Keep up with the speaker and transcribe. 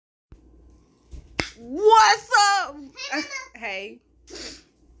What's up? Hey.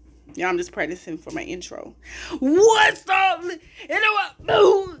 Yeah, I'm just practicing for my intro. What's up? And you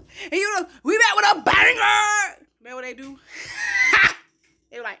know, we back with a banger. Remember what they do?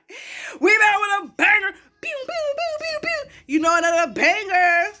 They're like, we back with a banger. Pew, pew, pew, pew, pew. You know, another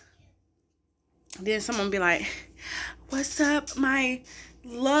banger. Then someone be like, what's up, my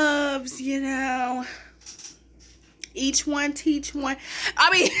loves, you know? Each one teach one.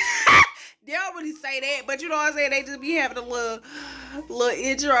 I mean, they don't really say that, but you know what I'm saying? They just be having a little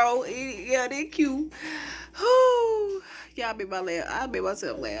intro. Yeah, they cute. Whew. Y'all made my laugh. I made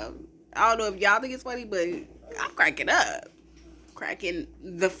myself laugh. I don't know if y'all think it's funny, but I'm cracking up. Cracking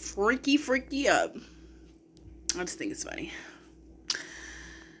the freaky up. I just think it's funny.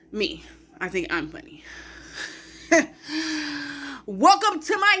 Me. I think I'm funny. Welcome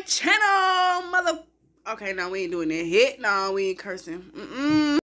to my channel, mother. Okay, no, we ain't doing that. No, we ain't cursing.